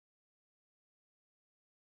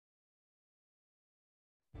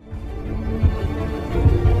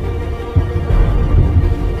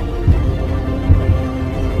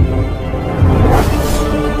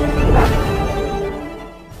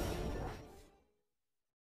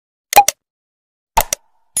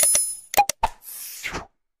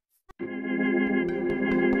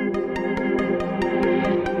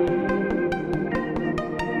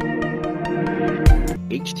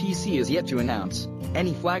HTC is yet to announce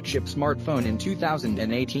any flagship smartphone in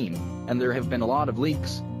 2018, and there have been a lot of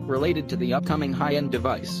leaks related to the upcoming high-end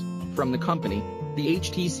device from the company, the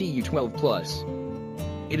HTC U12 Plus.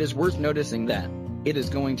 It is worth noticing that it is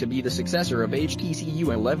going to be the successor of HTC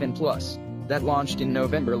U11 Plus that launched in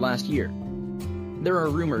November last year. There are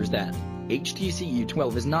rumors that HTC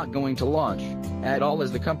U12 is not going to launch at all,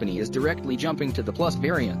 as the company is directly jumping to the Plus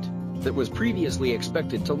variant that was previously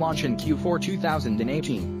expected to launch in Q4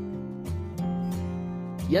 2018.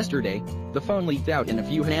 Yesterday, the phone leaked out in a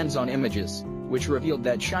few hands-on images, which revealed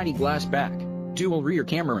that shiny glass back, dual rear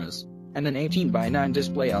cameras, and an 18:9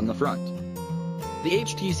 display on the front. The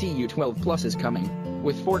HTC U12 Plus is coming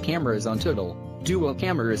with 4 cameras on total, dual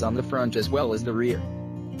cameras on the front as well as the rear.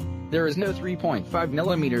 There is no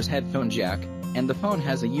 3.5mm headphone jack, and the phone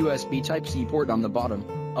has a USB Type-C port on the bottom,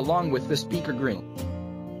 along with the speaker grill.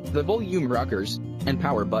 The volume rockers and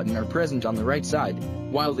power button are present on the right side,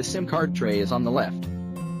 while the SIM card tray is on the left.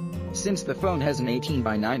 Since the phone has an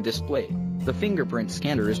 18:9 display, the fingerprint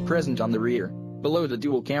scanner is present on the rear, below the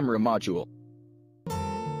dual camera module.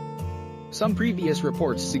 Some previous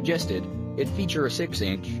reports suggested it feature a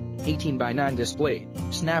 6-inch, 18:9 display,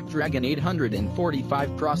 Snapdragon 845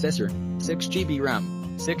 processor, 6GB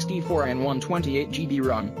RAM, 64 and 128GB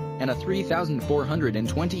ROM, and a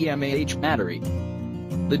 3420 mAh battery.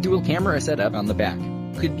 The dual camera setup on the back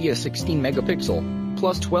could be a 16-megapixel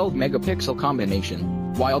plus 12-megapixel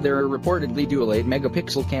combination, while there are reportedly dual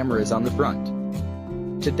 8-megapixel cameras on the front.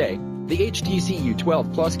 Today, the HTC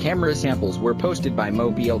U12 Plus camera samples were posted by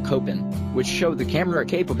Mobile Copen, which show the camera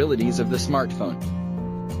capabilities of the smartphone.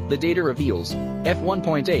 The data reveals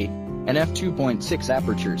f1.8 and f2.6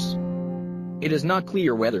 apertures. It is not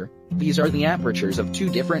clear whether these are the apertures of 2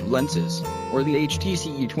 different lenses, or the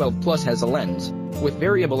HTC U12 Plus has a lens with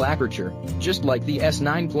variable aperture, just like the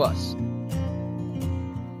S9 Plus.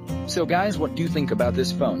 So guys, what do you think about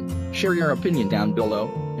this phone? Share your opinion down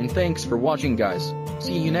below, and thanks for watching guys.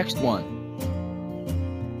 See you next one.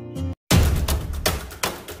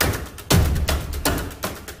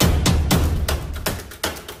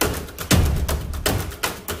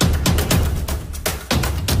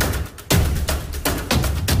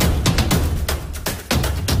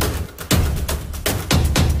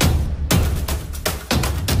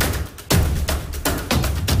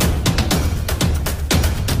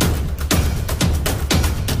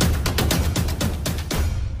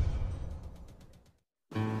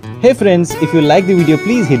 Hey friends, if you like the video,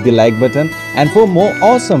 please hit the like button, and for more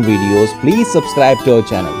awesome videos, please subscribe to our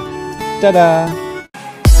channel. Ta-da!